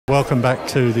Welcome back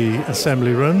to the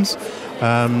assembly rooms.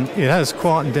 It has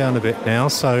quietened down a bit now,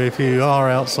 so if you are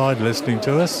outside listening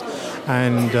to us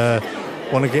and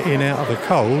want to get in out of the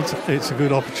cold, it's a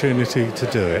good opportunity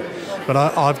to do it. But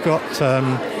I've got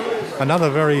another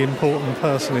very important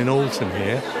person in Alton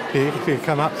here. If you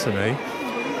come up to me,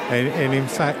 and in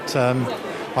fact,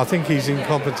 I think he's in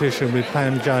competition with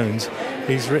Pam Jones.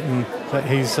 He's written that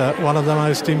he's one of the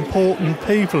most important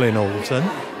people in Alton.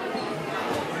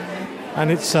 And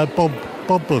it's Bob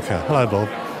Booker. Hello, Bob.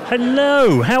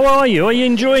 Hello, how are you? Are you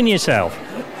enjoying yourself?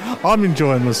 I'm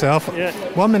enjoying myself. Yeah.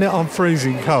 1 minute I'm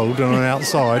freezing cold and I'm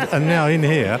outside, and now in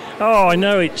here. Oh, I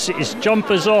know, it's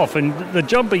jumpers off, and the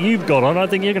jumper you've got on, I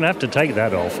think you're going to have to take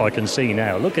that off. I can see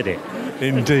now. Look at it.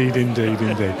 Indeed.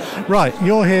 Right,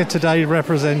 you're here today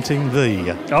representing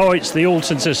the... Oh, it's the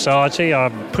Alton Society.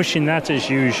 I'm pushing that as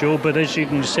usual, but as you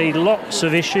can see, lots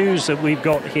of issues that we've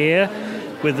got here.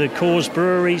 With the Cause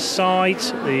Brewery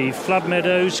site, the flood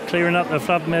meadows, clearing up the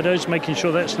flood meadows, making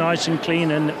sure that's nice and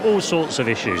clean, and all sorts of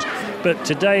issues. But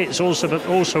today it's also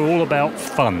all about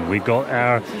fun. We've got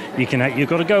you've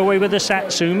got to go away with a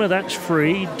Satsuma, that's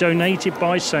free, donated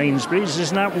by Sainsbury's.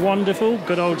 Isn't that wonderful?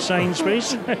 Good old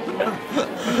Sainsbury's.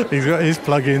 He's got his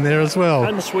plug in there as well.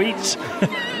 And sweets.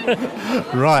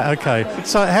 Right, okay.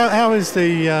 So how is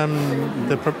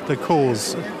the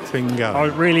cause thing going?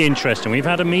 Oh, really interesting. We've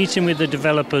had a meeting with the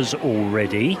developers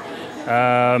already,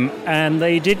 and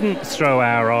they didn't throw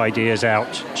our ideas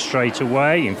out straight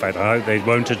away. In fact, I hope they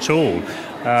won't at all.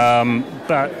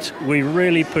 But we're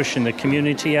really pushing the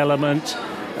community element,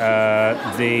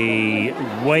 the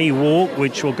way walk,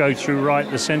 which will go through right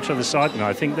the centre of the site, and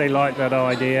I think they like that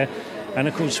idea. And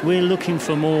of course, we're looking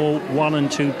for more 1- and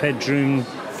 2-bedroom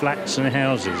flats and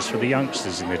houses for the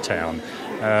youngsters in the town.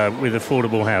 With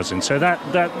affordable housing. So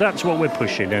that's what we're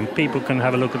pushing, and people can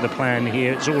have a look at the plan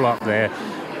here. It's all up there.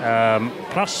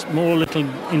 Plus more little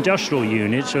industrial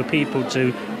units for people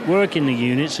to work in the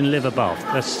units and live above.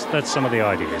 That's some of the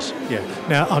ideas. Yeah.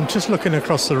 Now, I'm just looking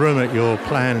across the room at your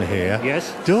plan here.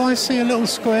 Yes. Do I see a little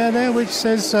square there which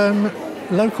says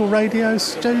local radio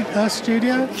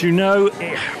studio? Do you know,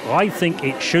 I think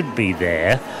it should be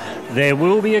there. There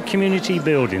will be a community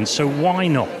building, so why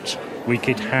not? We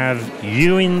could have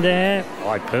you in there.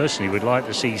 I personally would like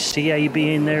to see CAB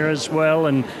in there as well,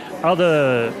 and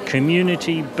other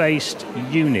community-based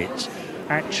units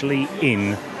actually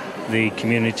in the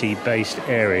community-based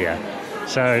area.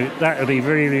 So that would be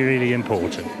really, really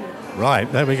important. Right,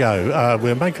 there we go.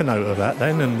 We'll make a note of that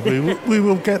then, and we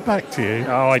will get back to you.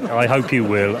 Oh, I hope you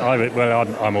will.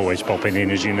 I'm always popping in,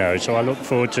 as you know, so I look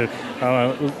forward to...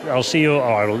 I'll see you...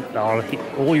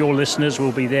 all your listeners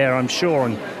will be there, I'm sure,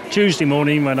 on Tuesday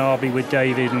morning when I'll be with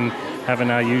David and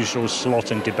having our usual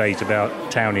slot and debate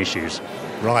about town issues.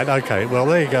 Right, okay. Well,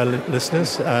 there you go,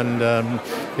 listeners. And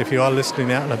if you are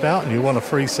listening out and about and you want a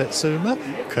free Satsuma,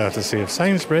 courtesy of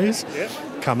Sainsbury's,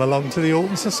 come along to the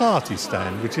Alton Society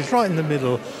stand, which is right in the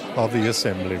middle of the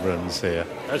assembly rooms here.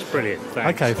 That's brilliant.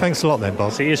 Thanks. Okay, thanks a lot then,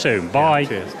 Bob. See you soon. Bye. Yeah,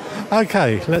 cheers.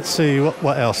 Okay, let's see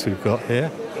what else we've got here.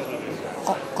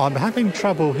 I'm having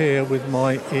trouble here with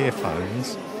my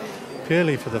earphones,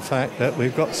 purely for the fact that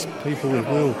we've got people with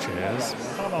wheelchairs,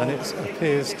 and it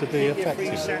appears to be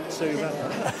effective.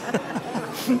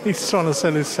 He's trying to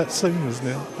sell his Satsumas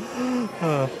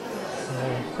now.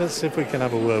 Let's see if we can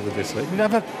have a word with this lady. Can you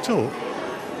have a talk?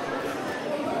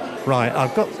 Right,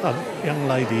 I've got a young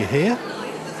lady here.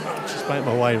 Just make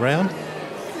my way round.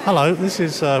 Hello, this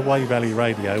is Way Valley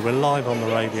Radio. We're live on the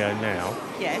radio now.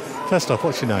 Yes. First off,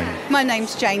 what's your name? My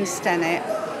name's Jane Stennett.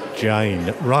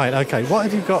 Jane. Right, okay. What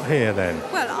have you got here then?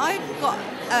 Well, I've got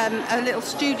a little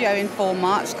studio in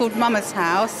Fayre. It's called Mama's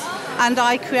House, and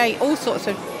I create all sorts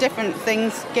of different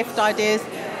things, gift ideas,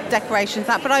 decorations,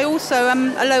 that. But I also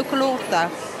am a local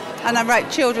author, and I write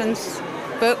children's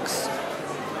books.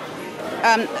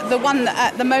 The one that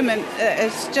at the moment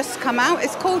has just come out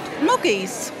is called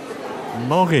Moggies.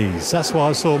 Moggies. That's why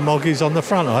I saw Moggies on the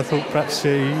front. I thought perhaps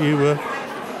you were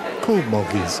called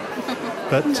Moggies.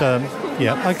 But,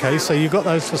 yeah, okay, so you've got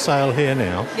those for sale here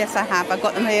now? Yes, I have. I've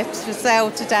got them here for sale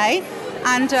today.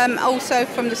 And also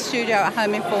from the studio at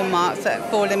home in Fayre at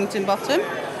 4 Leamington Bottom.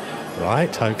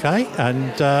 Right, okay.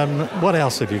 And what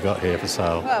else have you got here for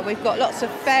sale? Well, we've got lots of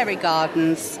fairy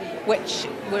gardens, which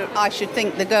I should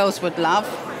think the girls would love.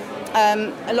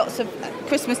 Lots of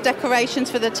Christmas decorations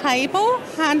for the table,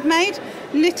 handmade,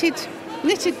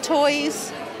 knitted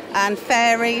toys and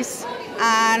fairies,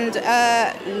 and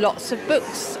lots of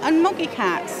books and moggy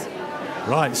cats.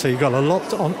 Right, so you've got a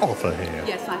lot on offer here.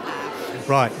 Yes, I have.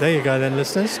 Right, there you go then,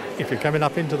 listeners. If you're coming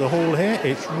up into the hall here,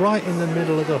 it's right in the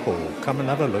middle of the hall. Come and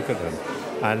have a look at them.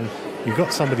 And you've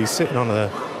got somebody sitting on a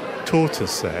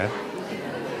tortoise there,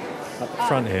 up the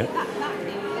front here.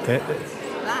 That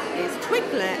is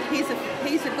Twiglet.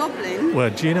 He's a goblin. Well,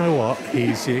 do you know what?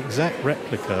 He's the exact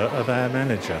replica of our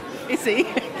manager. Is he?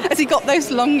 Has he got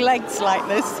those long legs like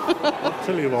this? I'll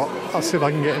tell you what, I'll see if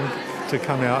I can get him to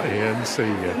come out here and see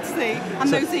you. See, and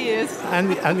those ears. And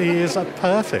the ears are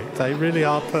perfect. They really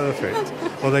are perfect.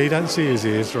 Although you don't see his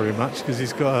ears very much because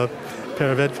he's got a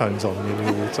pair of headphones on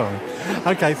all the time.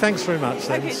 Okay, thanks very much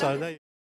then. Okay, So.